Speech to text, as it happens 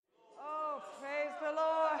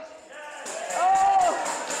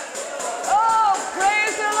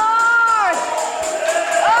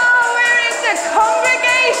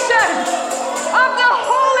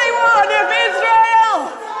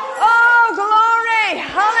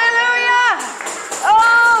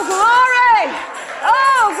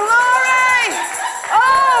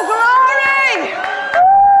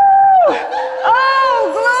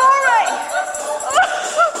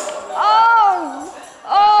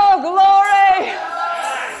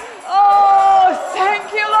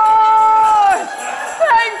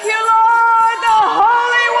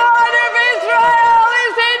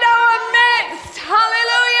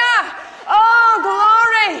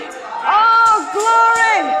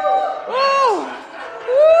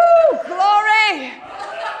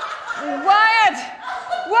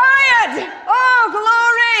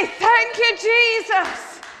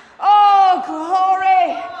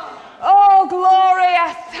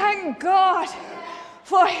thank God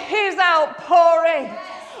for his outpouring.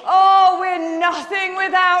 Oh, we're nothing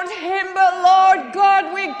without him, but Lord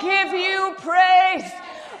God, we give you praise.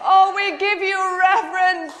 Oh, we give you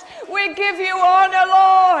reverence. We give you honor,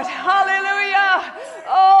 Lord. Hallelujah.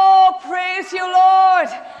 Oh, praise you, Lord.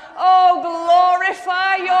 Oh,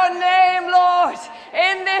 glorify your name, Lord,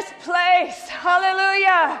 in this place.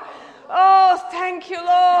 Hallelujah. Oh, thank you,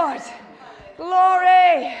 Lord.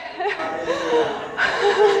 Glory.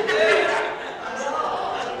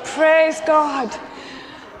 Praise God.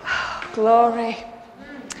 Glory.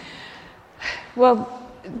 Well,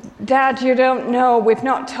 Dad, you don't know, we've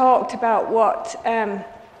not talked about what I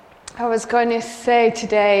was going to say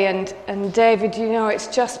today, and David, you know, it's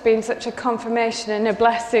just been such a confirmation and a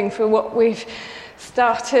blessing for what we've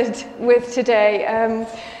started with today.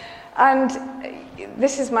 And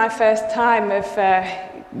this is my first time of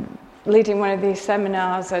leading one of these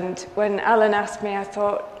seminars, and when Alan asked me, I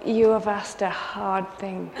thought, you have asked a hard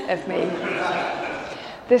thing of me.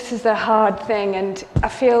 This is a hard thing, and I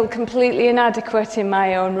feel completely inadequate in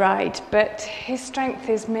my own right, but his strength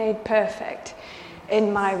is made perfect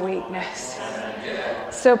in my weakness.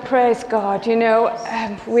 So praise God. You know,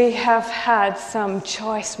 we have had some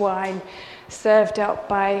choice wine served up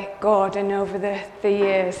by Gordon over the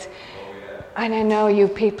years, and I know you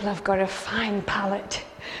people have got a fine palate,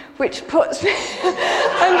 which puts me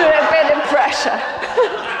under a bit of pressure.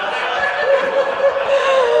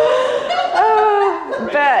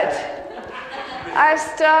 But I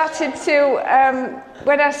started to,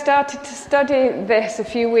 when I started to study this a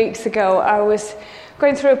few weeks ago, I was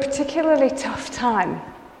going through a particularly tough time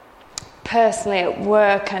personally at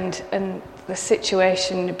work, and the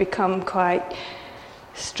situation had become quite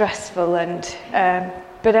stressful,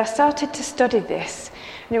 but I started to study this,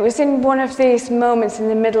 and it was in one of these moments in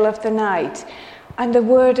the middle of the night, and the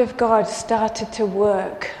Word of God started to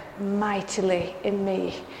work mightily in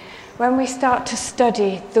me. When we start to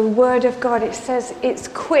study the Word of God, it says it's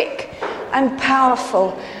quick and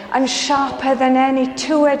powerful and sharper than any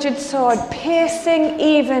two-edged sword, piercing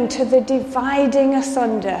even to the dividing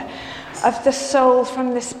asunder of the soul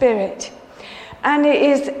from the spirit, and it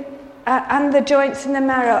is and the joints and the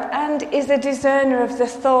marrow, and is a discerner of the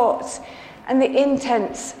thoughts and the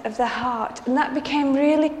intents of the heart. And that became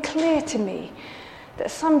really clear to me, that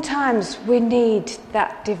sometimes we need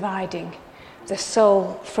that dividing the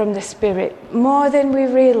soul from the spirit more than we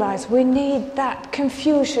realize. We need that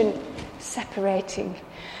confusion separating.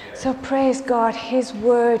 So praise God, his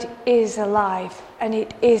word is alive, and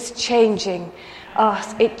it is changing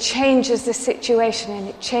us. It changes the situation, and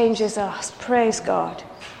it changes us. Praise God.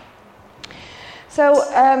 So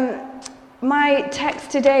my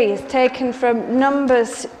text today is taken from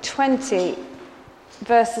Numbers 20,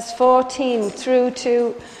 verses 14 through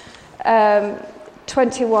to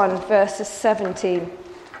 21, verses 17.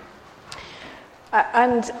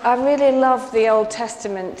 And I really love the Old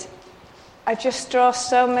Testament. I just draw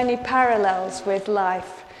so many parallels with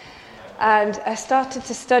life. And I started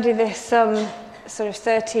to study this some sort of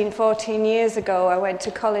 13, 14 years ago. I went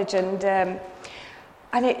to college, and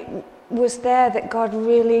it was there that God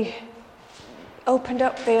really opened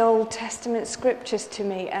up the Old Testament scriptures to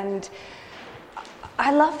me, and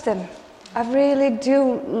I love them. I really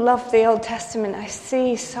do love the Old Testament. I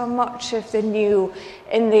see so much of the new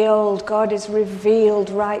in the Old. God is revealed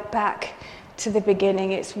right back to the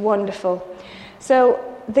beginning. It's wonderful. So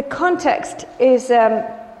the context is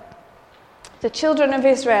the children of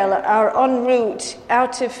Israel are en route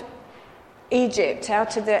out of Egypt,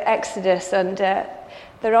 out of the Exodus, and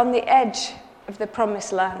they're on the edge of the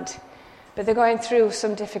Promised Land. But they're going through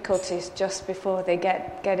some difficulties just before they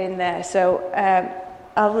get in there. So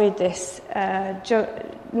I'll read this,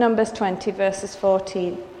 Numbers 20, verses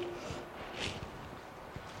 14.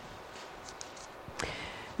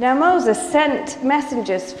 Now Moses sent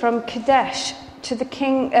messengers from Kadesh to the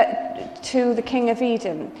king of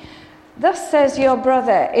Edom. Thus says your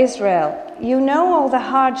brother Israel, you know all the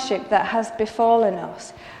hardship that has befallen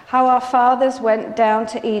us, how our fathers went down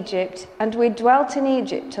to Egypt, and we dwelt in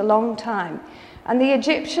Egypt a long time, and the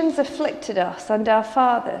Egyptians afflicted us and our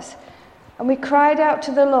fathers. And we cried out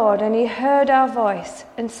to the Lord, and he heard our voice,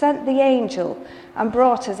 and sent the angel, and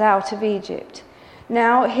brought us out of Egypt.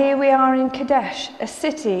 Now here we are in Kadesh, a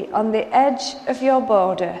city on the edge of your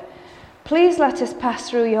border. Please let us pass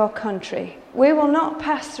through your country. We will not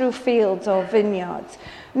pass through fields or vineyards,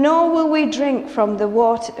 nor will we drink from the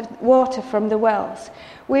water from the wells.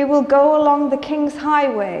 We will go along the king's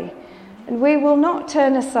highway, and we will not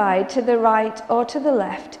turn aside to the right or to the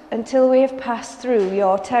left until we have passed through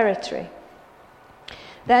your territory.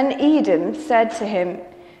 Then Edom said to him,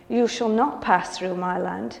 You shall not pass through my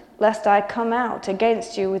land, lest I come out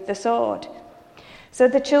against you with the sword. So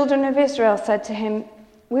the children of Israel said to him,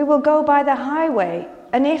 We will go by the highway,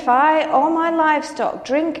 and if I or my livestock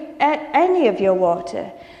drink any of your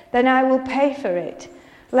water, then I will pay for it.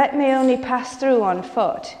 Let me only pass through on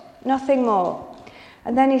foot, nothing more.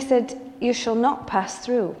 And then he said, You shall not pass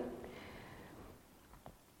through.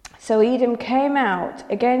 So Edom came out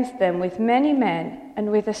against them with many men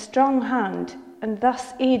and with a strong hand, and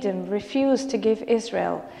thus Edom refused to give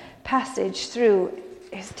Israel passage through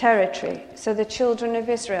his territory. So the children of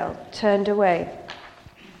Israel turned away.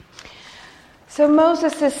 So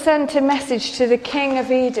Moses has sent a message to the king of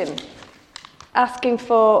Edom, asking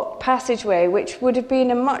for passageway, which would have been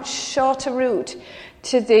a much shorter route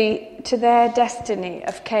to their destiny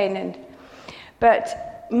of Canaan.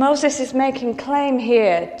 But Moses is making claim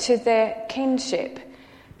here to their kinship.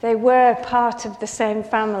 They were part of the same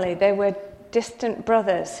family. They were distant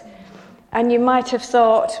brothers. And you might have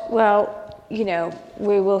thought, well, you know,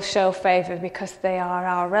 we will show favour because they are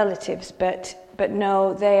our relatives. But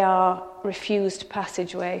no, they are refused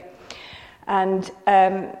passageway. And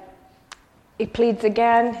he pleads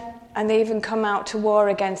again, and they even come out to war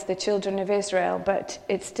against the children of Israel, but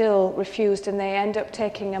it's still refused, and they end up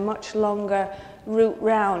taking a much longer route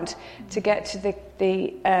round to get to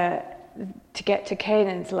to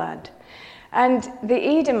Canaan's land. And the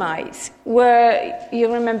Edomites were,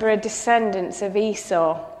 you remember, descendants of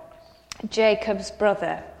Esau, Jacob's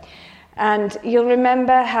brother. And you'll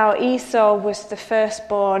remember how Esau was the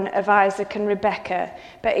firstborn of Isaac and Rebekah,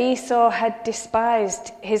 but Esau had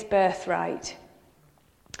despised his birthright.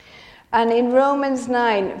 And in Romans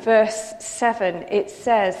 9, verse 7, it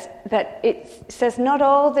says, not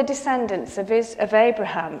all the descendants of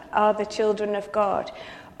Abraham are the children of God,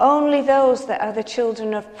 only those that are the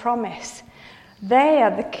children of promise. They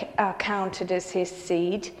are counted as his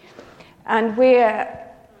seed, and we're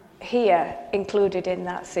here included in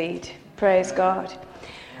that seed. Praise God.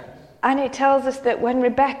 And it tells us that when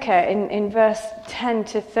Rebekah, in verse 10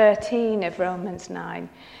 to 13 of Romans 9,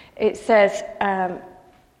 it says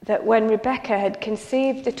that when Rebekah had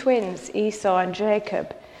conceived the twins, Esau and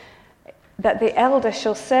Jacob, that the elder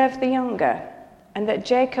shall serve the younger, and that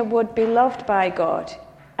Jacob would be loved by God,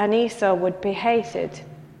 and Esau would be hated.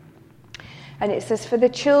 And it says, for the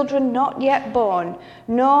children not yet born,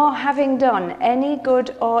 nor having done any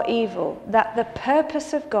good or evil, that the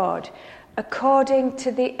purpose of God, according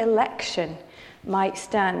to the election, might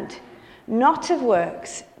stand, not of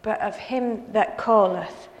works, but of him that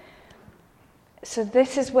calleth. So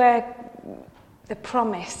this is where the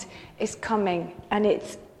promise is coming, and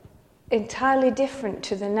it's entirely different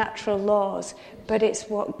to the natural laws, but it's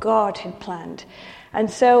what God had planned.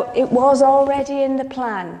 And so it was already in the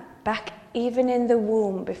plan, back even in the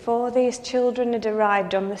womb, before these children had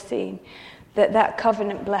arrived on the scene, that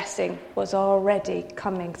covenant blessing was already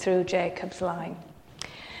coming through Jacob's line.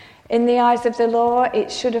 In the eyes of the law,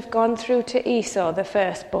 it should have gone through to Esau, the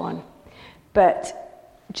firstborn, but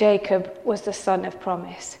Jacob was the son of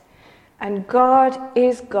promise. And God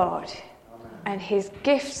is God, and his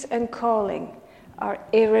gifts and calling are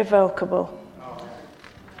irrevocable.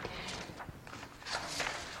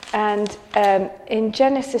 And in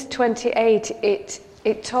Genesis 28,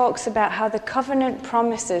 it talks about how the covenant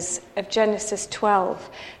promises of Genesis 12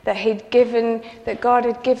 that God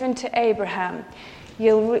had given to Abraham.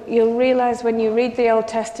 You'll realize when you read the Old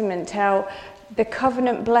Testament how the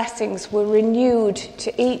covenant blessings were renewed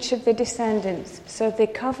to each of the descendants. So the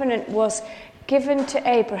covenant was given to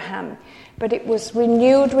Abraham, but it was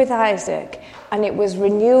renewed with Isaac, and it was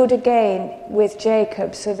renewed again with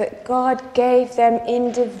Jacob, so that God gave them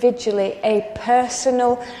individually a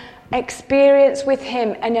personal experience with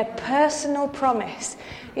him and a personal promise.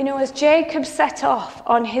 You know, as Jacob set off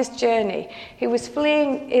on his journey, he was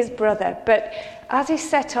fleeing his brother, but as he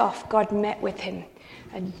set off, God met with him.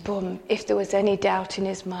 And boom, if there was any doubt in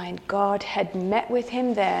his mind, God had met with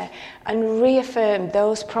him there and reaffirmed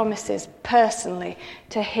those promises personally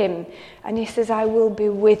to him. And he says, I will be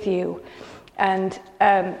with you. And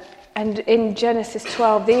in Genesis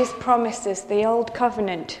 12, these promises, the old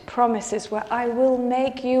covenant promises, were I will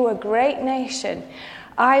make you a great nation.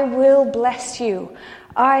 I will bless you.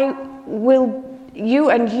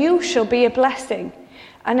 You shall be a blessing.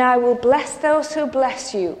 And I will bless those who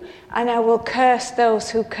bless you, and I will curse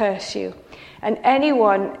those who curse you. And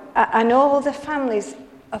anyone, and all the families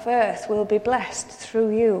of earth will be blessed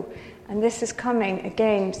through you. And this is coming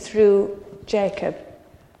again through Jacob.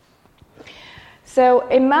 So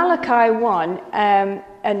in Malachi 1,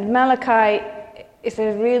 and Malachi It's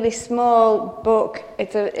a really small book.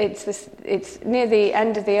 It's near the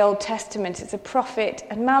end of the Old Testament. It's a prophet,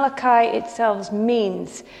 and Malachi itself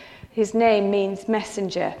means, his name means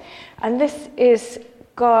messenger, and this is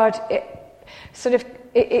God.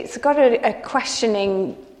 It's got a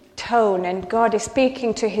questioning tone, and God is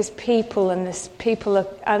speaking to his people, and this people are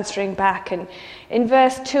answering back. And in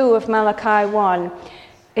verse 2 of Malachi 1,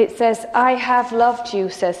 it says, "I have loved you,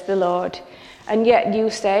 says the Lord. And yet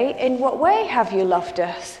you say, in what way have you loved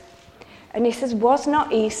us?" And he says, "Was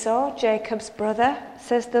not Esau Jacob's brother,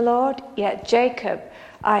 says the Lord? Yet Jacob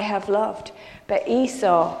I have loved, but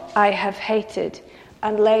Esau I have hated,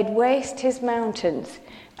 and laid waste his mountains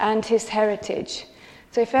and his heritage."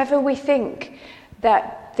 So if ever we think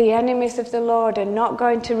that the enemies of the Lord are not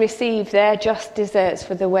going to receive their just deserts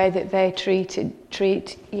for the way that they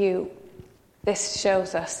treat you, this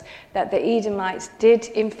shows us that the Edomites did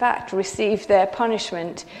in fact receive their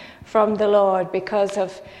punishment from the Lord because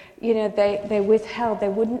of, they withheld, they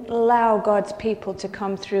wouldn't allow God's people to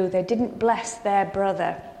come through. They didn't bless their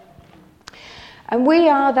brother. And we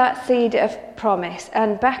are that seed of promise.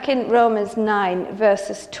 And back in Romans 9,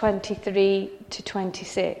 verses 23 to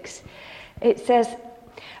 26, it says,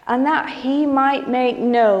 "And that he might make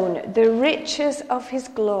known the riches of his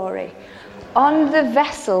glory on the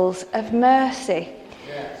vessels of mercy,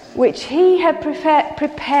 which he had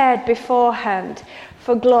prepared beforehand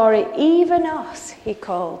for glory, even us he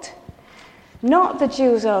called, not the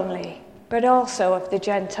Jews only, but also of the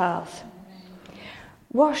Gentiles."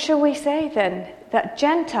 What shall we say then? That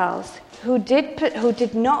Gentiles who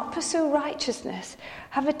did not pursue righteousness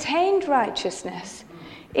have attained righteousness,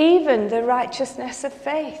 even the righteousness of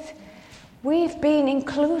faith. We've been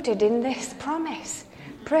included in this promise.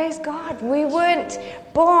 Praise God. We weren't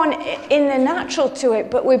born in the natural to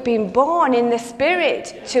it, but we've been born in the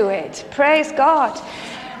spirit to it. Praise God.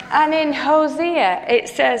 And in Hosea, it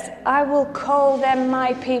says, "I will call them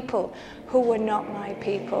my people who were not my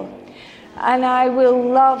people. And I will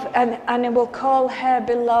love, and I will call her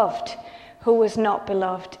beloved who was not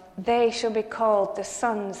beloved. They shall be called the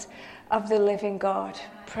sons of the living God."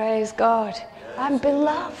 Praise God. I'm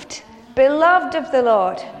beloved of the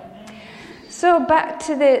Lord. So back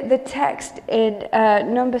to the text in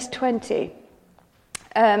Numbers 20.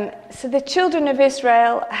 So the children of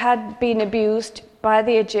Israel had been abused by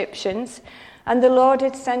the Egyptians, and the Lord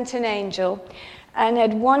had sent an angel and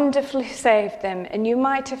had wonderfully saved them. And you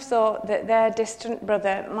might have thought that their distant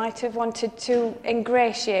brother might have wanted to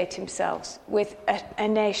ingratiate himself with a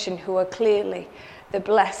nation who are clearly the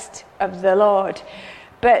blessed of the Lord.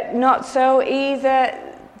 But not so either.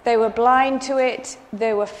 They were blind to it,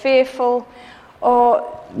 they were fearful,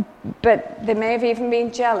 but they may have even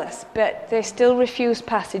been jealous, but they still refused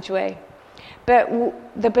passageway. But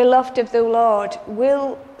the beloved of the Lord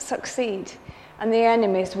will succeed, and the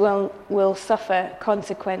enemies will suffer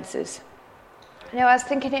consequences. Now, I was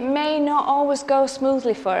thinking it may not always go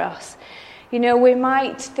smoothly for us. We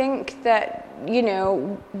might think that,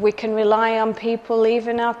 we can rely on people,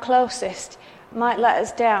 even our closest, might let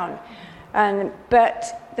us down.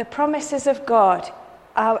 But the promises of God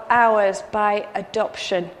are ours by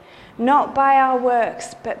adoption, not by our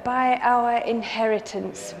works, but by our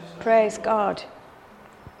inheritance. Praise God.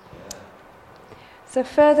 So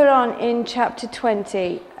further on in chapter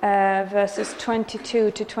 20, verses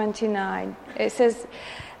 22 to 29, it says,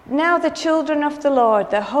 "Now the children of the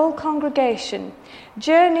Lord, the whole congregation,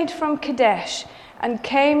 journeyed from Kadesh and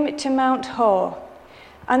came to Mount Hor.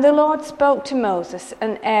 And the Lord spoke to Moses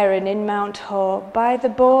and Aaron in Mount Hor by the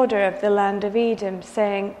border of the land of Edom,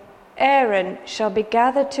 saying, Aaron shall be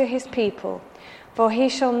gathered to his people, for he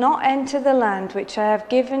shall not enter the land which I have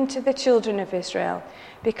given to the children of Israel,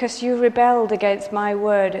 because you rebelled against my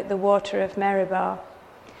word at the water of Meribah.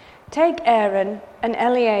 Take Aaron and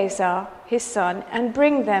Eleazar his son, and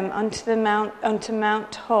bring them unto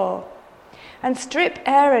Mount Hor, and strip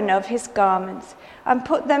Aaron of his garments, and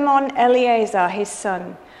put them on Eleazar his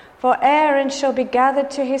son, for Aaron shall be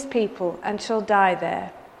gathered to his people, and shall die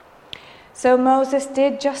there. So Moses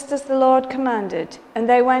did just as the Lord commanded, and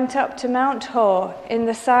they went up to Mount Hor in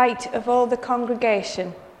the sight of all the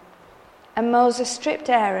congregation. And Moses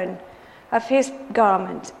stripped Aaron of his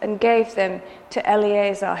garment, and gave them to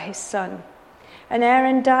Eleazar his son. And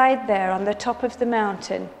Aaron died there on the top of the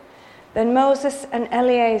mountain. Then Moses and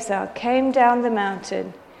Eleazar came down the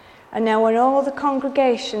mountain. And now when all the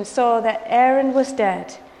congregation saw that Aaron was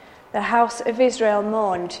dead, the house of Israel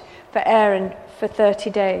mourned for Aaron for 30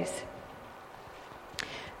 days.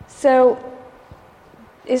 So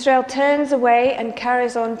Israel turns away and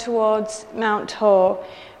carries on towards Mount Hor,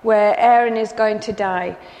 where Aaron is going to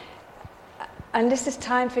die. And this is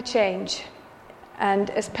time for change. And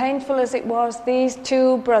as painful as it was, these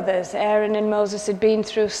two brothers, Aaron and Moses, had been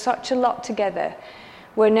through such a lot together,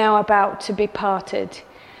 were now about to be parted.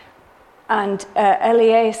 And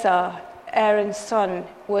Eleazar, Aaron's son,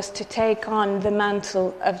 was to take on the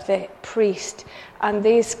mantle of the priest. And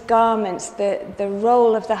these garments, the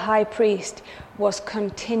role of the high priest, was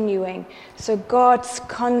continuing. So God's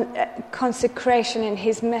consecration and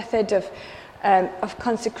his method of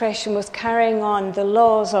consecration was carrying on. The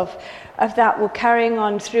laws of that were carrying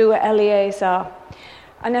on through Eleazar.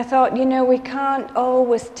 And I thought, we can't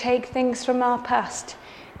always take things from our past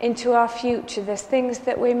into our future. There's things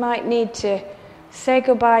that we might need to say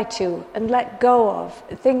goodbye to and let go of,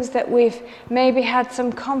 things that we've maybe had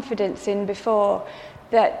some confidence in before.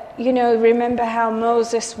 That, remember how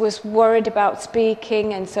Moses was worried about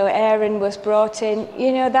speaking, and so Aaron was brought in.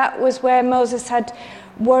 That was where Moses had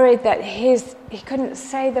worried that he couldn't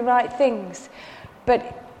say the right things.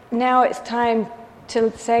 But now it's time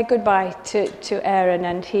to say goodbye to Aaron,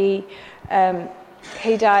 and he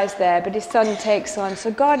dies there, but his son takes on.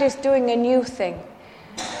 So God is doing a new thing.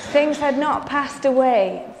 Things had not passed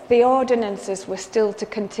away. The ordinances were still to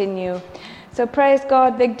continue. So praise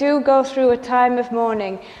God, they do go through a time of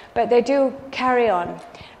mourning, but they do carry on.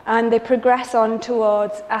 And they progress on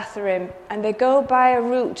towards Atharim. And they go by a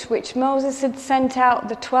route which Moses had sent out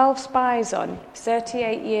the 12 spies on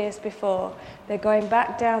 38 years before. They're going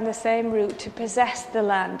back down the same route to possess the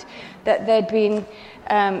land that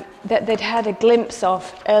they'd had a glimpse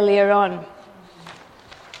of earlier on.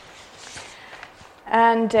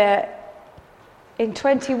 And in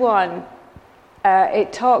 21,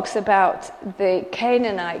 it talks about the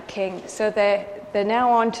Canaanite king. So they're now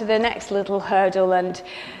on to the next little hurdle. And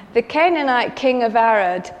the Canaanite king of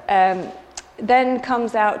Arad then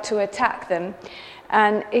comes out to attack them.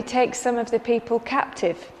 And he takes some of the people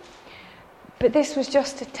captive. But this was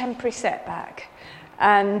just a temporary setback.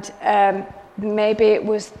 And maybe it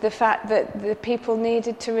was the fact that the people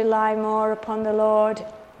needed to rely more upon the Lord.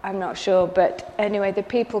 I'm not sure, but anyway, the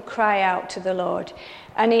people cry out to the Lord,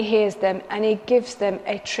 and he hears them, and he gives them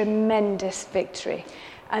a tremendous victory.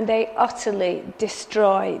 And they utterly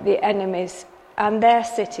destroy the enemies and their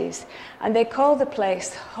cities. And they call the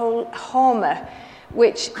place Hormah,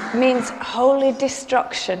 which means holy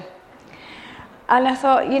destruction. And I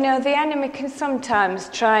thought, the enemy can sometimes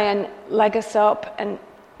try and leg us up and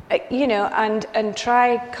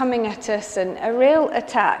try coming at us, and a real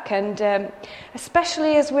attack, and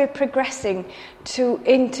especially as we're progressing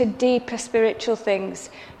into deeper spiritual things.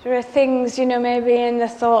 There are things, maybe in the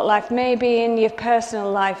thought life, maybe in your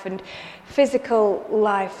personal life and physical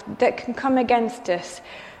life that can come against us.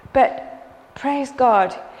 But praise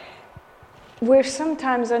God, we're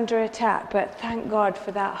sometimes under attack, but thank God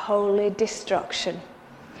for that holy destruction.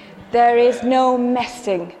 There is no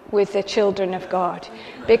messing with the children of God,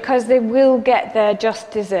 because they will get their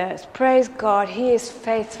just deserts. Praise God, he is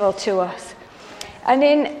faithful to us. And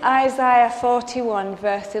in Isaiah 41,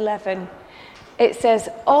 verse 11, it says,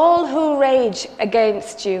 "All who rage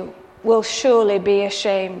against you will surely be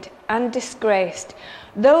ashamed and disgraced.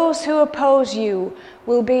 Those who oppose you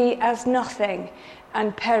will be as nothing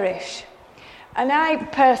and perish." And I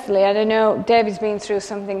personally, and I know David's been through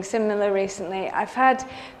something similar recently, I've had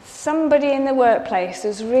somebody in the workplace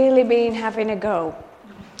who's really been having a go.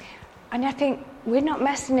 And I think, we're not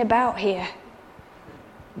messing about here.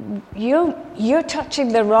 You're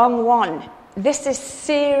touching the wrong one. This is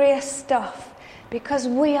serious stuff. Because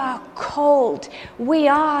we are called. We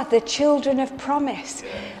are the children of promise.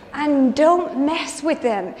 And don't mess with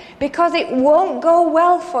them, because it won't go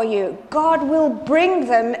well for you. God will bring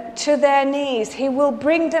them to their knees. He will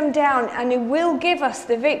bring them down, and he will give us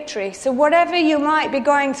the victory. So whatever you might be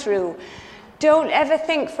going through, don't ever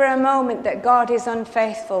think for a moment that God is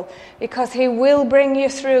unfaithful, because he will bring you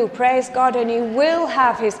through, praise God, and he will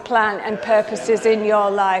have his plan and purposes in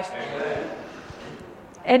your life.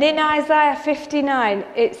 And in Isaiah 59,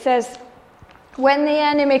 it says, "When the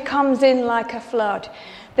enemy comes in like a flood,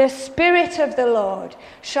 the Spirit of the Lord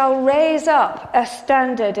shall raise up a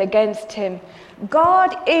standard against him.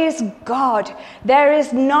 God is God. There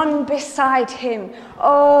is none beside him.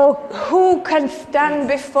 Oh, who can stand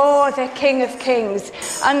before the King of Kings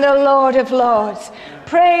and the Lord of Lords?"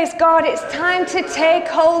 Praise God, it's time to take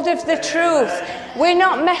hold of the truth. We're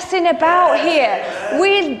not messing about here.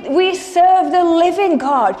 We serve the living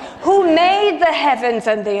God who made the heavens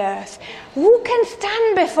and the earth. Who can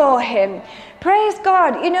stand before him? Praise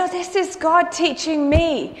God. This is God teaching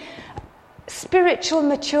me spiritual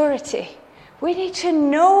maturity. We need to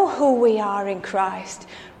know who we are in Christ.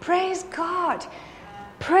 Praise God.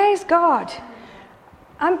 Praise God.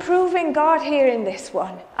 I'm proving God here in this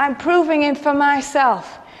one. I'm proving him for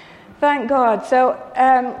myself. Thank God. So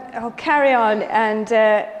I'll carry on. And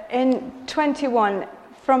in 21,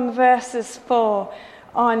 from verses 4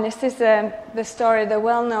 on, this is the story, the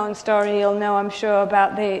well-known story you'll know, I'm sure,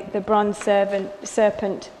 about the bronze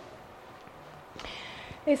serpent.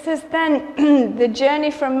 It says, then the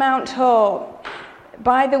journey from Mount Hor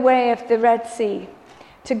by the way of the Red Sea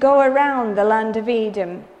to go around the land of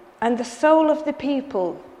Edom, and the soul of the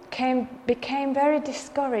people became very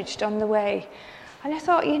discouraged on the way. And I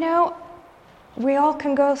thought, we all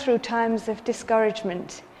can go through times of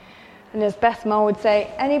discouragement. And as Beth Moore would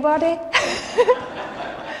say, anybody?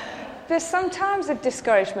 There's some times of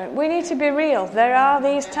discouragement. We need to be real. There are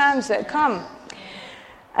these times that come.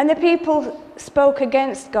 And the people spoke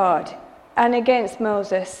against God and against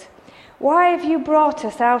Moses. Why have you brought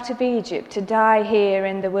us out of Egypt to die here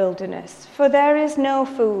in the wilderness? For there is no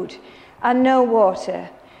food and no water,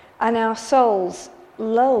 and our souls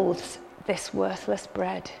loathe this worthless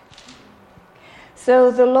bread.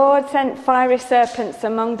 So the Lord sent fiery serpents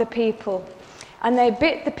among the people, and they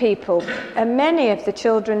bit the people, and many of the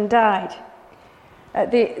children died.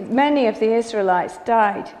 Many of the Israelites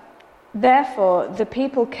died. Therefore the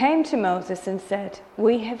people came to Moses and said,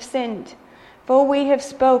 we have sinned, for we have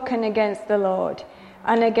spoken against the Lord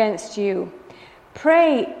and against you.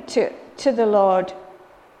 Pray to the Lord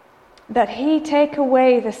that he take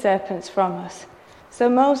away the serpents from us. So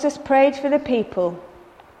Moses prayed for the people.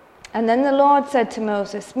 And then the Lord said to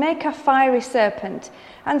Moses, make a fiery serpent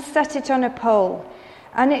and set it on a pole.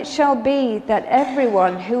 And it shall be that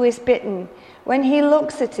everyone who is bitten, when he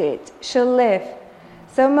looks at it, shall live.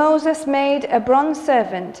 So Moses made a bronze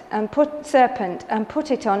serpent and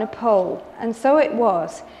put it on a pole. And so it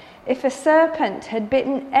was, if a serpent had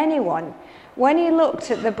bitten anyone, when he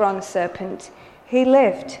looked at the bronze serpent, he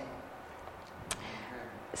lived.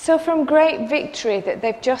 So from great victory that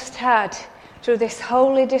they've just had through this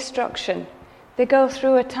holy destruction, they go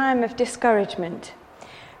through a time of discouragement.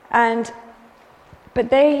 But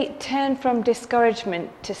they turn from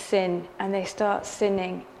discouragement to sin, and they start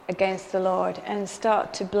sinning against the Lord and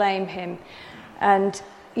start to blame him. And,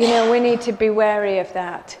 we need to be wary of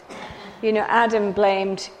that. Adam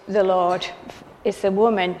blamed the Lord. It's a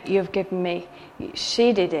woman you've given me.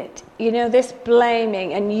 She did it. This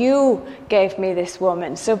blaming, and you gave me this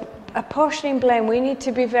woman. So apportioning blame, we need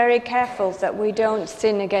to be very careful that we don't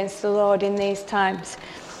sin against the Lord in these times.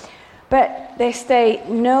 But they say,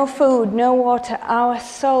 no food, no water, our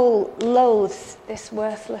soul loathes this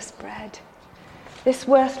worthless bread. This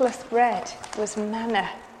worthless bread was manna,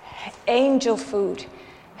 angel food,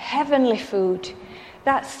 heavenly food,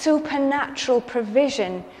 that supernatural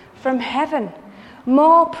provision from heaven,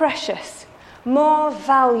 more precious, more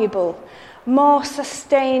valuable, more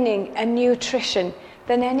sustaining and nutrition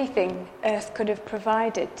than anything earth could have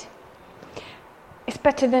provided. It's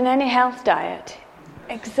better than any health diet.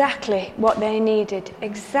 Exactly what they needed,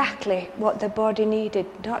 exactly what the body needed.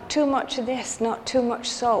 Not too much of this, not too much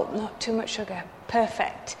salt, not too much sugar.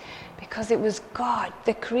 Perfect. Because it was God,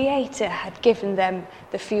 the Creator, had given them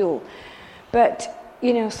the fuel. But,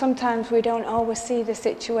 sometimes we don't always see the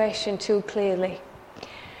situation too clearly.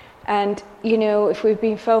 And, if we've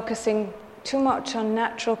been focusing too much on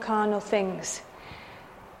natural carnal things,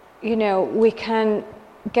 we can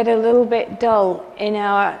get a little bit dull in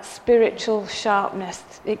our spiritual sharpness.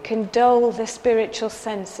 It can dull the spiritual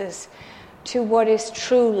senses to what is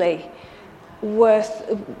truly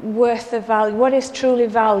worth the value, what is truly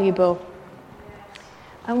valuable,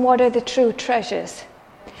 and what are the true treasures.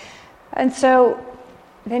 And so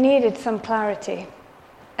they needed some clarity,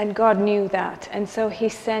 and God knew that, and so he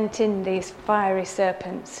sent in these fiery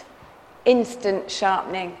serpents. Instant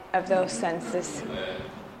sharpening of those senses.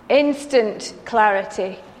 Instant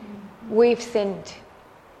clarity. We've sinned.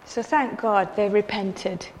 So thank God they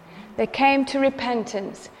repented. They came to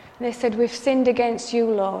repentance. And they said, we've sinned against you,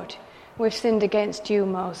 Lord. We've sinned against you,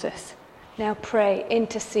 Moses. Now pray,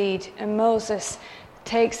 intercede. And Moses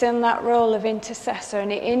takes in that role of intercessor,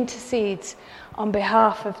 and he intercedes on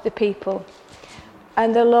behalf of the people.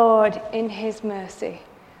 And the Lord, in his mercy,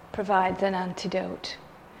 provides an antidote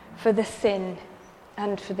for the sin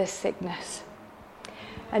and for the sickness.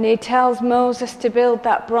 And he tells Moses to build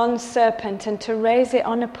that bronze serpent and to raise it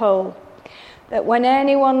on a pole, that when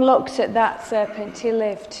anyone looked at that serpent, he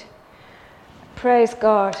lived. Praise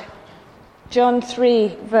God. John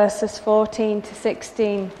 3, verses 14 to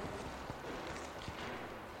 16.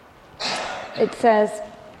 It says,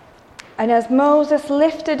 and as Moses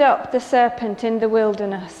lifted up the serpent in the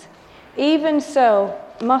wilderness, even so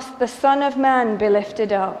must the Son of Man be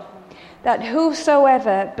lifted up, that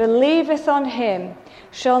whosoever believeth on him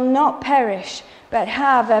shall not perish, but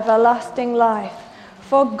have everlasting life.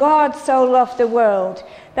 For God so loved the world,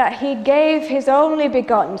 that he gave his only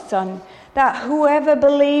begotten Son, that whoever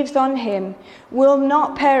believes on him will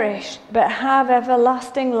not perish, but have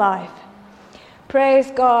everlasting life.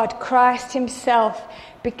 Praise God, Christ himself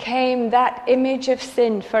became that image of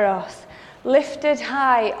sin for us, lifted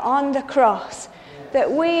high on the cross,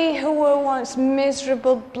 that we who were once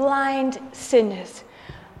miserable, blind sinners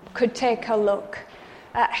could take a look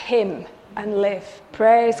at him and live.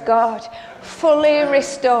 Praise God, fully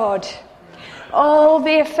restored. All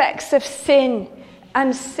the effects of sin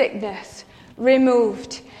and sickness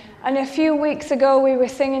removed. And a few weeks ago we were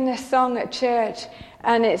singing this song at church,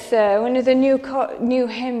 and it's one of the new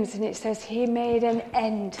hymns, and it says, he made an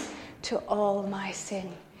end to all my sin.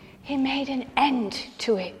 He made an end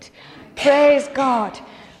to it. Praise God.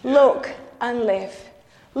 Look and live.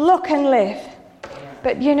 Look and live.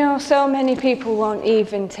 But you know, so many people won't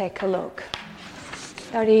even take a look.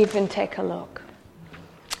 Not even take a look.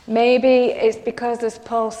 Maybe it's because, as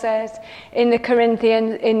Paul says in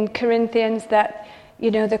Corinthians, that,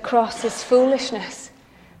 you know, the cross is foolishness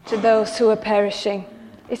to those who are perishing.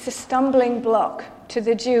 It's a stumbling block to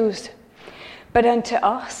the Jews. But unto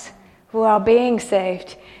us who are being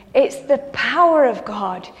saved, it's the power of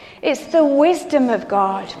God. It's the wisdom of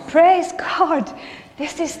God. Praise God.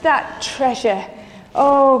 This is that treasure.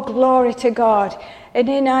 Oh, glory to God. And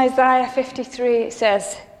in Isaiah 53 it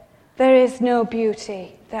says, there is no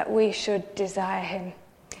beauty that we should desire him.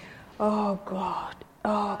 Oh God,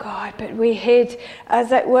 but we hid,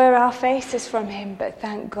 as it were, our faces from him. But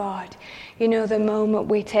thank God, you know, the moment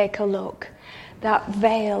we take a look, that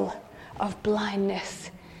veil of blindness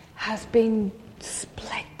has been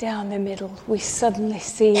split down the middle. We suddenly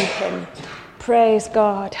see him. Praise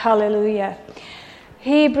God, hallelujah.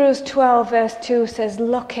 Hebrews 12 verse 2 says,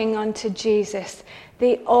 looking unto Jesus,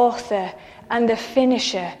 the author and the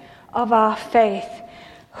finisher of our faith,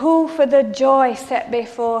 who for the joy set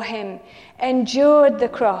before him endured the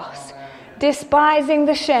cross, despising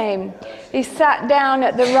the shame. He sat down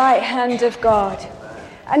at the right hand of God.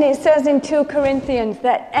 And it says in 2 Corinthians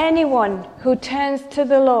that anyone who turns to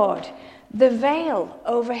the Lord, the veil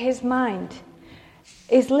over his mind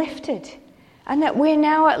is lifted, and that we're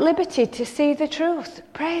now at liberty to see the truth.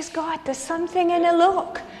 Praise God. There's something in a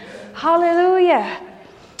look. Hallelujah.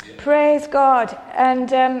 Praise God.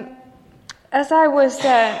 And as I was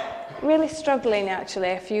really struggling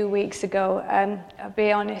actually a few weeks ago, I'll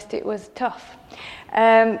be honest, it was tough.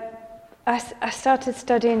 I started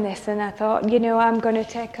studying this, and I thought, you know, I'm going to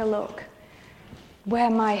take a look where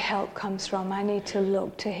my help comes from. I need to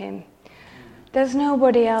look to him. There's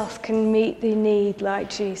nobody else can meet the need like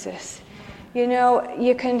Jesus. You know,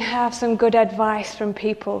 you can have some good advice from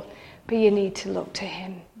people, but you need to look to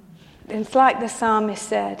him. It's like the psalmist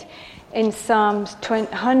said in Psalms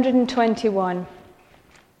 121.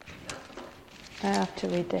 I have to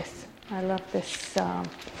read this. I love this psalm.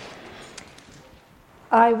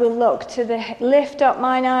 I will lift up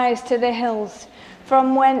mine eyes to the hills,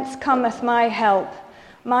 from whence cometh my help.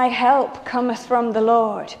 My help cometh from the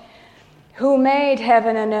Lord, who made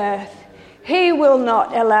heaven and earth. He will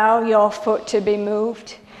not allow your foot to be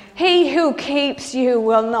moved. He who keeps you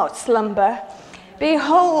will not slumber.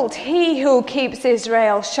 Behold, he who keeps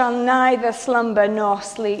Israel shall neither slumber nor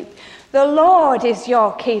sleep. The Lord is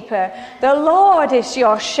your keeper. The Lord is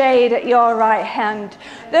your shade at your right hand.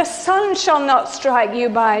 The sun shall not strike you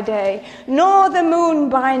by day, nor the moon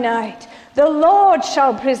by night. The Lord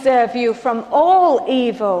shall preserve you from all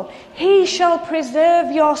evil. He shall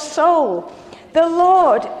preserve your soul. The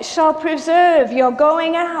Lord shall preserve your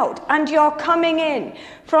going out and your coming in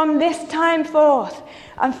from this time forth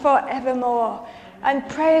and forevermore. And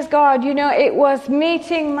praise God, you know, it was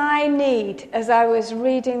meeting my need as I was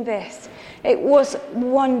reading this. It was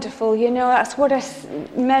wonderful. You know, that's what I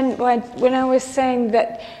meant when I was saying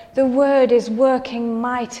that the word is working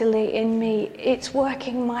mightily in me. It's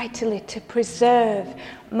working mightily to preserve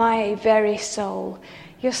my very soul.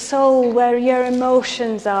 Your soul, where your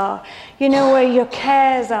emotions are, you know, where your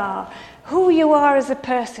cares are, who you are as a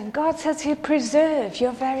person. God says he'll preserve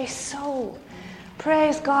your very soul.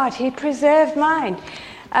 Praise God, he preserved mine.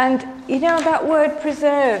 And you know that word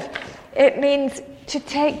preserve, it means to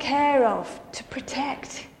take care of, to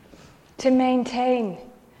protect, to maintain.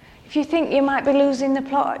 If you think you might be losing the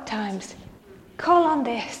plot at times, call on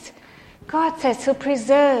this. God says he'll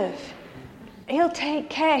preserve. He'll take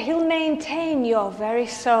care. He'll maintain your very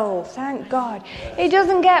soul. Thank God. It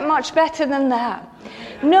doesn't get much better than that.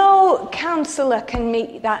 No counselor can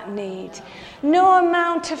meet that need. No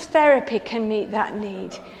amount of therapy can meet that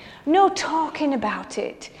need. No talking about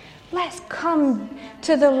it. Let's come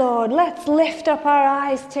to the Lord. Let's lift up our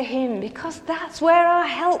eyes to him, because that's where our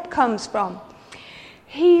help comes from.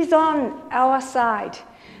 He's on our side.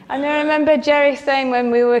 And I remember Jerry saying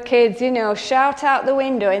when we were kids, shout out the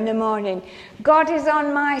window in the morning, God is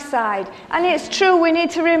on my side. And it's true, we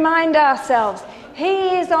need to remind ourselves,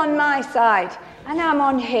 he is on my side and I'm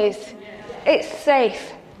on his. It's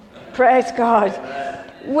safe. Praise God.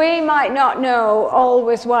 We might not know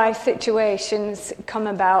always why situations come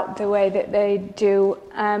about the way that they do,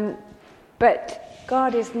 but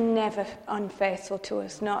God is never unfaithful to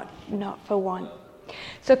us, not for one.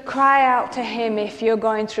 So cry out to him if you're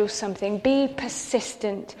going through something. Be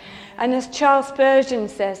persistent. And as Charles Spurgeon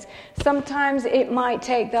says, sometimes it might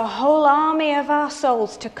take the whole army of our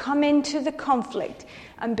souls to come into the conflict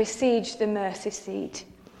and besiege the mercy seat.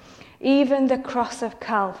 Even the cross of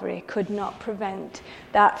Calvary could not prevent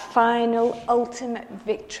that final, ultimate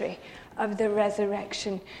victory of the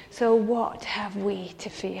resurrection. So what have we to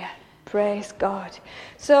fear? Praise God.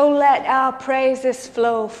 So let our praises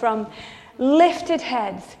flow from lifted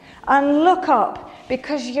heads and look up,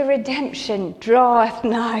 because your redemption draweth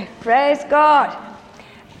nigh. Praise God.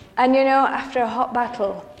 And after a hot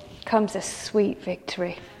battle comes a sweet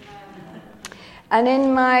victory. And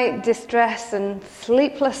in my distress and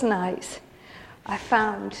sleepless nights, I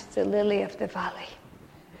found the lily of the valley.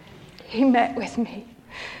 He met with me,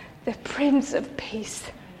 the Prince of Peace.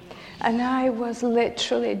 And I was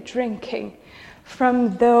literally drinking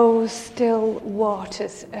from those still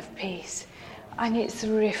waters of peace. And it's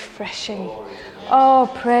refreshing.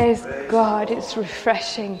 Oh, praise God, it's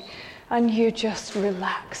refreshing. And you just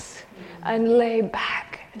relax and lay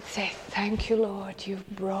back and say, thank you, Lord, you've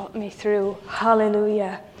brought me through.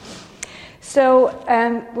 Hallelujah. So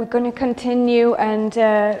we're going to continue and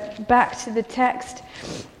back to the text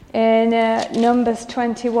in Numbers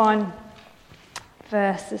 21,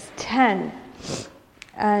 verses 10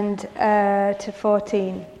 and to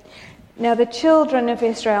 14. Now the children of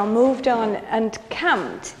Israel moved on and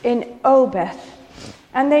camped in Obeth.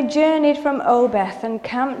 And they journeyed from Obeth and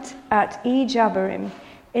camped at Ejabarim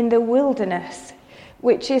in the wilderness,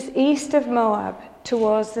 which is east of Moab,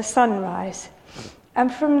 towards the sunrise.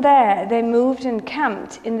 And from there they moved and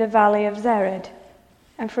camped in the valley of Zered.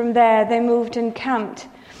 And from there they moved and camped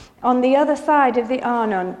on the other side of the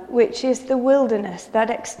Arnon, which is the wilderness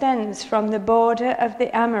that extends from the border of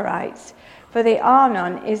the Amorites. For the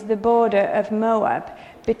Arnon is the border of Moab,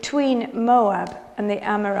 between Moab and the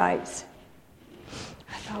Amorites.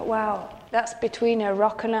 I thought, wow, that's between a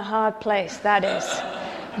rock and a hard place, that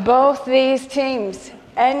is. Both these teams,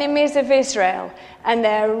 enemies of Israel, and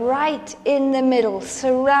they're right in the middle,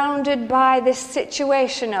 surrounded by this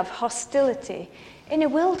situation of hostility in a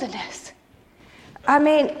wilderness. I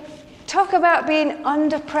mean, talk about being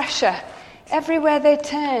under pressure. Everywhere they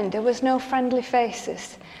turned, there was no friendly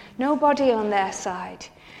faces, nobody on their side.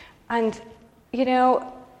 And,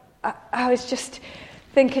 I was just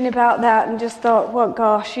thinking about that and just thought, well,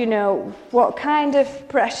 gosh, what kind of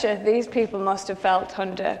pressure these people must have felt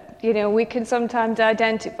under. We can sometimes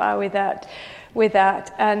identify with that.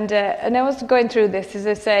 And I was going through this, as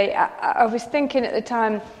I say, I was thinking at the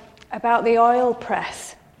time about the oil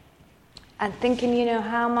press and thinking,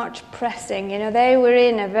 how much pressing. They were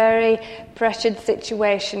in a very pressured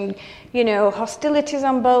situation, hostilities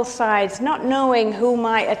on both sides, not knowing who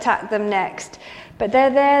might attack them next. But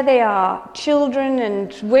there they are, children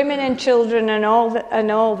and women and children and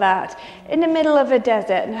all that, in the middle of a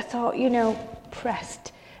desert. And I thought,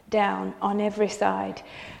 pressed down on every side.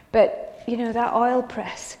 But, that oil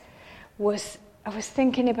press I was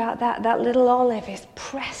thinking about that little olive is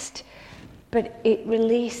pressed, but it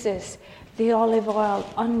releases the olive oil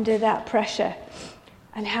under that pressure,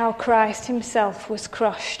 and how Christ himself was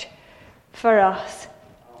crushed for us.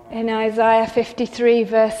 In Isaiah 53,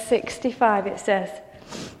 verse 65, it says,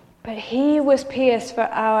 "But he was pierced for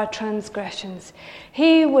our transgressions.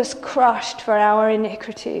 He was crushed for our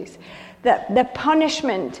iniquities. That the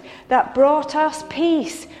punishment that brought us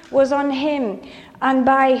peace was on him, and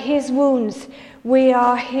by his wounds we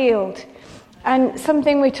are healed." And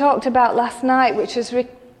something we talked about last night, which was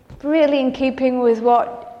really in keeping with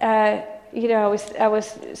what I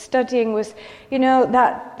was studying, was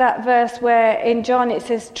that verse where in John it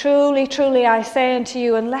says, "Truly, truly, I say unto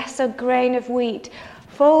you, unless a grain of wheat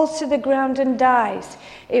falls to the ground and dies,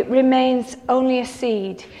 it remains only a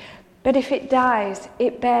seed. But if it dies,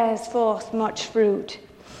 it bears forth much fruit."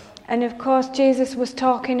 And of course, Jesus was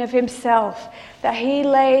talking of himself, that he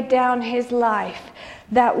laid down his life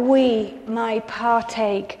that we might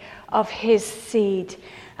partake of his seed.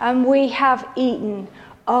 And we have eaten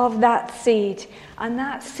of that seed. And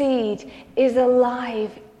that seed is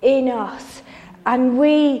alive in us. And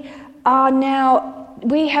we have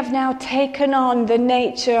now taken on the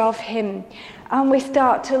nature of him. And we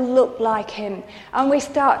start to look like him. And we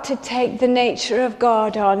start to take the nature of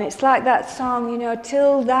God on. It's like that song,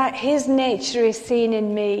 till that his nature is seen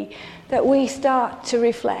in me, that we start to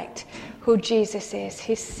reflect who Jesus is.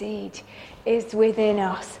 His seed is within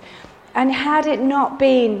us. And had it not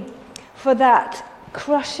been for that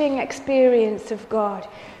crushing experience of God,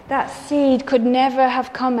 that seed could never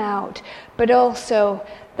have come out. But also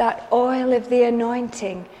that oil of the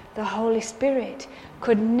anointing, the Holy Spirit,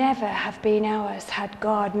 could never have been ours had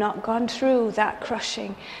God not gone through that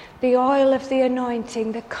crushing. The oil of the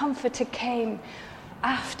anointing, the Comforter, came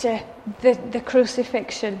after the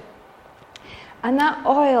crucifixion. And that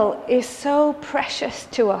oil is so precious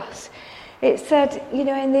to us. It said,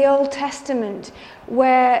 in the Old Testament,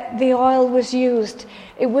 where the oil was used,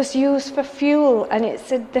 it was used for fuel. And it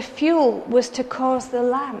said the fuel was to cause the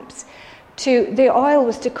oil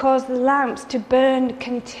was to cause the lamps to burn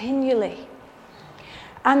continually.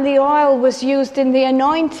 And the oil was used in the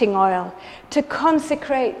anointing oil to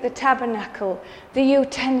consecrate the tabernacle, the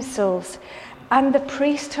utensils, and the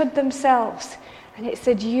priesthood themselves. And it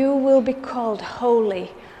said, you will be called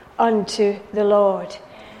holy unto the Lord.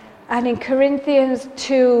 And in Corinthians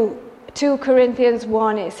 2 Corinthians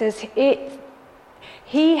 1, it says,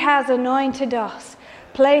 he has anointed us,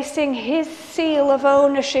 placing his seal of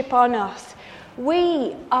ownership on us.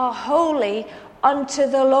 We are holy unto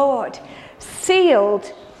the Lord.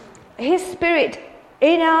 Sealed, his Spirit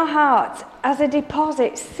in our hearts as a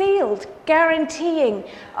deposit, sealed, guaranteeing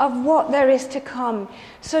of what there is to come.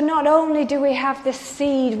 So not only do we have the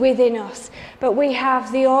seed within us, but we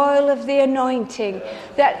have the oil of the anointing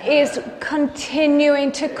that is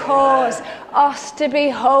continuing to cause us to be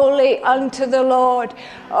holy unto the Lord.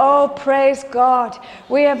 Oh, praise God.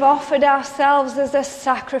 We have offered ourselves as a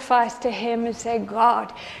sacrifice to him and say,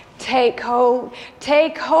 God, take hold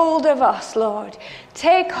of us, Lord.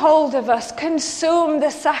 Take hold of us. Consume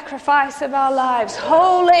the sacrifice of our lives.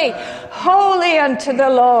 Holy, holy unto the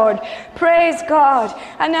Lord. Praise God.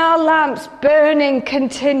 And our lamps burning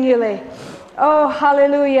continually. Oh,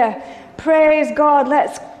 hallelujah. Praise God.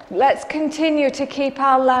 Let's continue to keep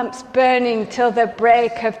our lamps burning till the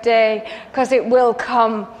break of day, because it will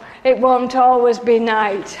come. It won't always be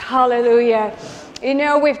night. Hallelujah.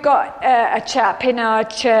 We've got a chap in our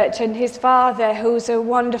church, and his father, who's a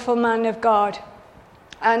wonderful man of God.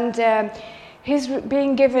 And he's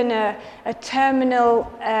being given a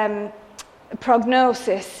terminal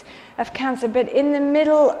prognosis of cancer. But in the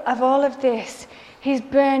middle of all of this, he's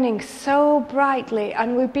burning so brightly.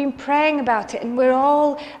 And we've been praying about it. And we're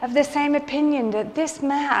all of the same opinion that this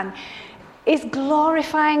man is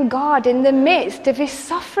glorifying God in the midst of his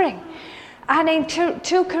suffering. And in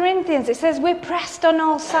 2 Corinthians, it says, we're pressed on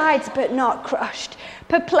all sides, but not crushed.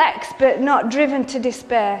 Perplexed, but not driven to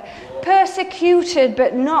despair. Persecuted,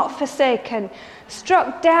 but not forsaken.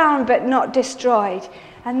 Struck down, but not destroyed.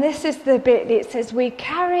 And this is the bit, it says, we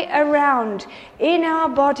carry around in our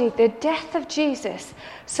body the death of Jesus,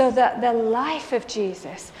 so that the life of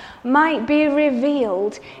Jesus might be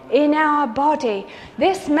revealed in our body.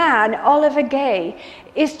 This man, Oliver Gay,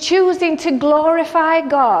 is choosing to glorify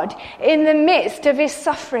God in the midst of his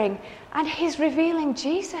suffering. And he's revealing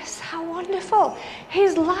Jesus. How wonderful.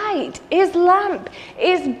 His light, his lamp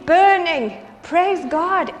is burning. Praise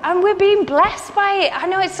God. And we're being blessed by it. I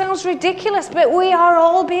know it sounds ridiculous, but we are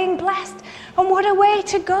all being blessed. And what a way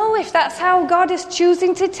to go if that's how God is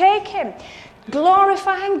choosing to take him.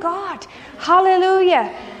 Glorifying God.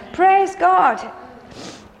 Hallelujah. Praise God.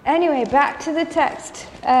 Anyway, back to the text.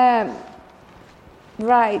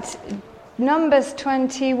 Right. Numbers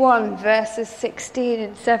 21, verses 16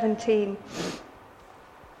 and 17.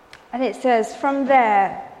 And it says, from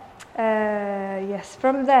there,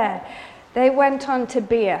 they went on to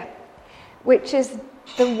Beer, which is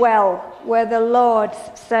the well where the Lord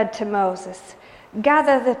said to Moses,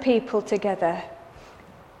 gather the people together.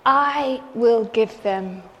 I will give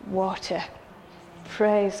them water.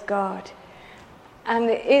 Praise God. And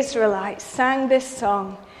the Israelites sang this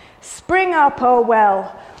song, spring up, O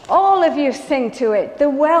well, all of you sing to it. The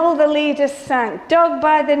well the leaders sank, dug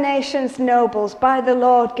by the nation's nobles, by the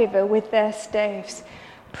Lord giver with their staves.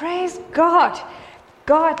 Praise God.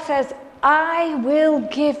 God says, I will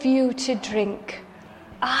give you to drink.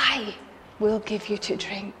 I will give you to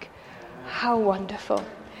drink. How wonderful.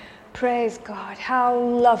 Praise God. How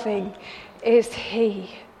loving is he.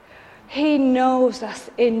 He knows us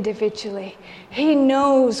individually. He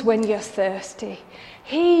knows when you're thirsty.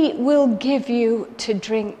 He will give you to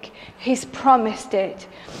drink. He's promised it.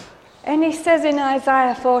 And he says in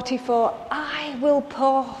Isaiah 44, I will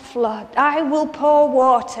pour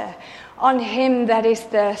water on him that is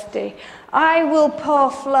thirsty. I will pour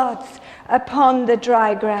floods upon the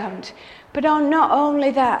dry ground. But not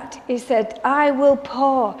only that, he said, I will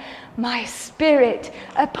pour my spirit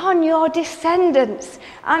upon your descendants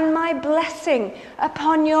and my blessing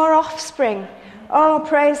upon your offspring. Oh,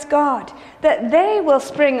 praise God, that they will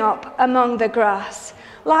spring up among the grass,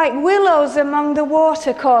 like willows among the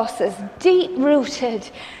watercourses, deep-rooted.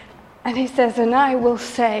 And he says, and they will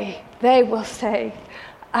say,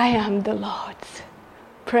 I am the Lord's.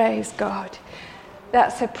 Praise God.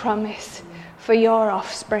 That's a promise for your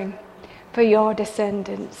offspring, for your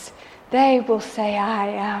descendants. They will say, I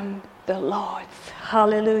am the Lord's.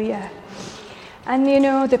 Hallelujah. And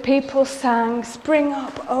the people sang, spring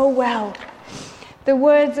up, O well. The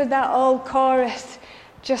words of that old chorus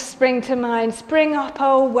just spring to mind. Spring up,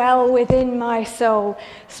 O well, within my soul.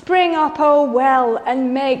 Spring up, O well,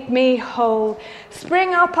 and make me whole.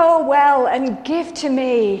 Spring up, O well, and give to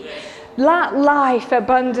me that life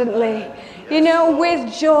abundantly.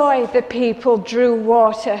 With joy the people drew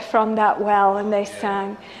water from that well, and they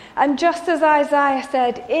sang. And just as Isaiah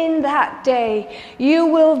said, in that day you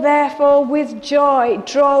will therefore with joy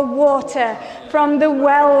draw water from the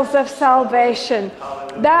wells of salvation.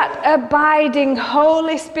 That abiding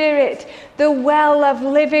Holy Spirit, the well of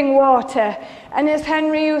living water. And as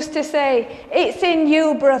Henry used to say, it's in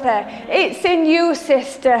you, brother. It's in you,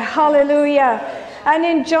 sister. Hallelujah. And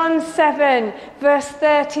in John 7, verse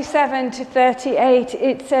 37 to 38,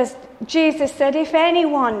 it says, Jesus said, if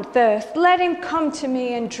anyone thirsts, let him come to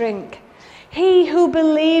me and drink. He who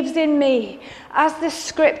believes in me, as the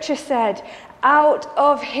scripture said, out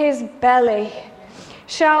of his belly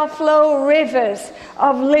shall flow rivers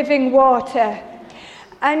of living water.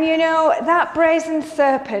 And that brazen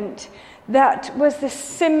serpent that was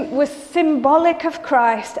symbolic of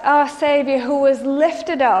Christ, our Saviour, who was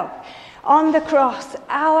lifted up on the cross,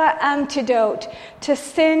 our antidote to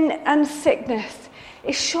sin and sickness,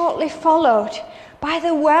 is shortly followed by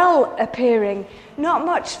the well appearing not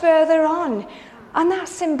much further on. And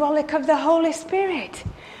that's symbolic of the Holy Spirit,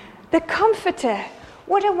 the Comforter.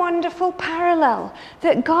 What a wonderful parallel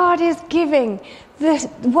that God is giving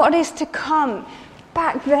what is to come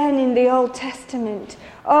back then in the Old Testament.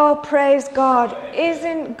 Oh, praise God.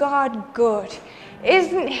 Isn't God good?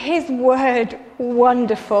 Isn't his word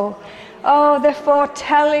wonderful? Oh, the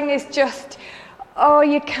foretelling is just,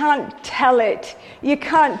 you can't tell it. You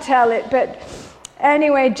can't tell it. But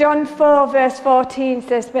anyway, John 4 verse 14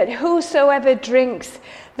 says, but whosoever drinks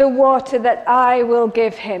the water that I will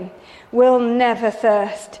give him will never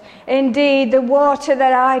thirst. Indeed, the water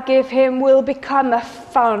that I give him will become a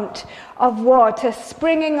fount of water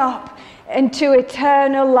springing up into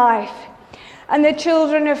eternal life. And the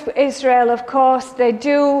children of Israel, of course, they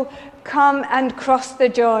do come and cross the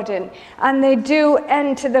Jordan, and they do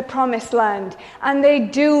enter the promised land, and they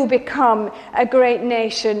do become a great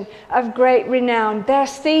nation of great renown. Their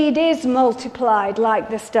seed is multiplied like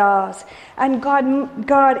the stars, and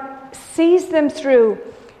God sees them through,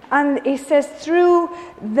 and he says, through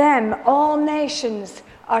them all nations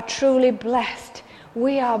are truly blessed.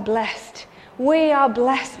 We are blessed. We are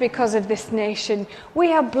blessed because of this nation.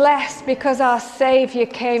 We are blessed because our Savior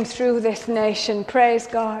came through this nation. Praise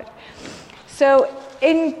God. So,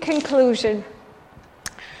 in conclusion,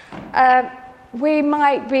 we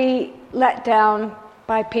might be let down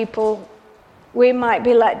by people. We might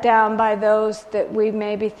be let down by those that we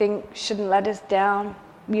maybe think shouldn't let us down.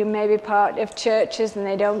 You may be part of churches and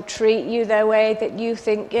they don't treat you the way that you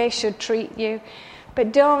think they should treat you.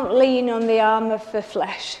 But don't lean on the arm of the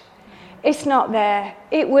flesh. It's not there.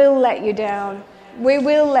 It will let you down. We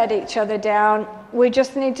will let each other down. We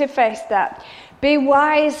just need to face that. Be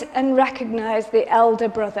wise and recognize the elder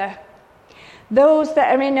brother. Those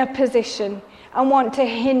that are in a position and want to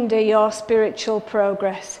hinder your spiritual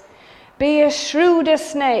progress. Be as shrewd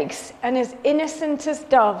as snakes and as innocent as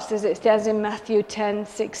doves, as it says in Matthew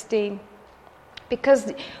 10:16.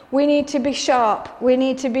 Because we need to be sharp. We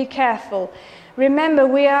need to be careful. Remember,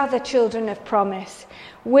 we are the children of promise.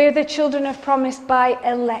 We're the children of promise by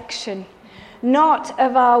election, not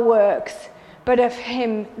of our works, but of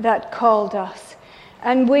him that called us.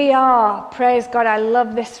 And we are, praise God, I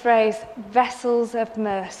love this phrase, vessels of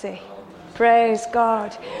mercy. Praise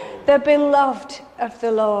God. The beloved of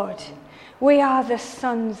the Lord. We are the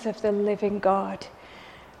sons of the living God.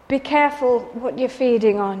 Be careful what you're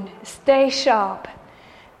feeding on. Stay sharp.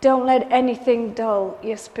 Don't let anything dull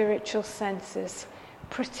your spiritual senses.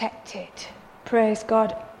 Protect it. Praise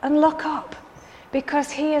God. And look up.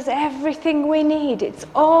 because he is everything we need. It's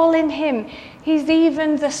all in him. He's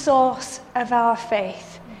even the source of our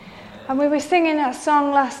faith. And we were singing that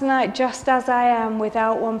song last night, Just As I Am,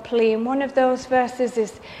 Without One Plea. And one of those verses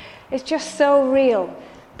is just so real.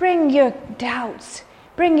 Bring your doubts,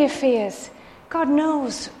 bring your fears. God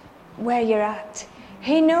knows where you're at.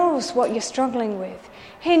 He knows what you're struggling with.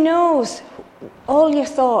 He knows all your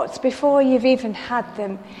thoughts before you've even had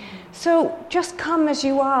them. So just come as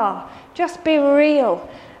you are. Just be real.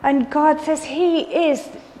 And God says he is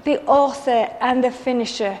the author and the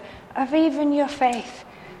finisher of even your faith.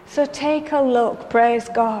 So take a look, praise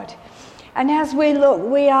God. And as we look,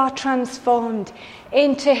 we are transformed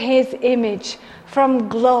into his image from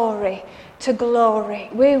glory to glory.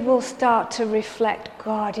 We will start to reflect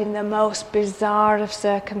God in the most bizarre of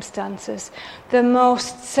circumstances, the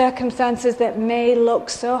most circumstances that may look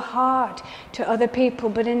so hard to other people,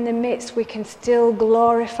 but in the midst we can still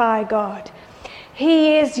glorify God.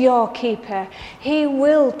 He is your keeper. He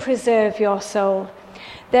will preserve your soul.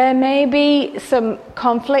 There may be some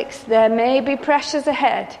conflicts, there may be pressures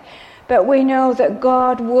ahead, but we know that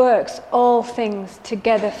God works all things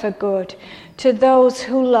together for good to those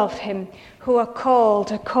who love him, who are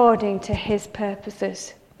called according to his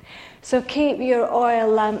purposes. So keep your oil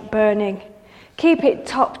lamp burning. Keep it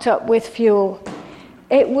topped up with fuel.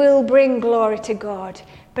 It will bring glory to God,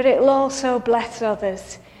 but it will also bless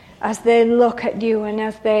others as they look at you and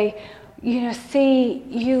as they see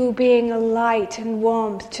you being a light and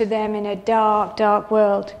warmth to them in a dark, dark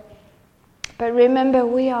world. But remember,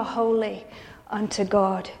 we are holy unto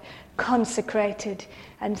God, consecrated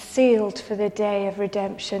and sealed for the day of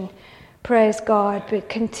redemption. Praise God. But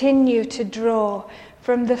continue to draw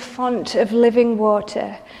from the font of living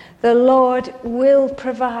water. The Lord will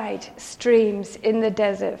provide streams in the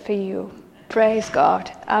desert for you. Praise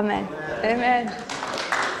God. Amen. Amen.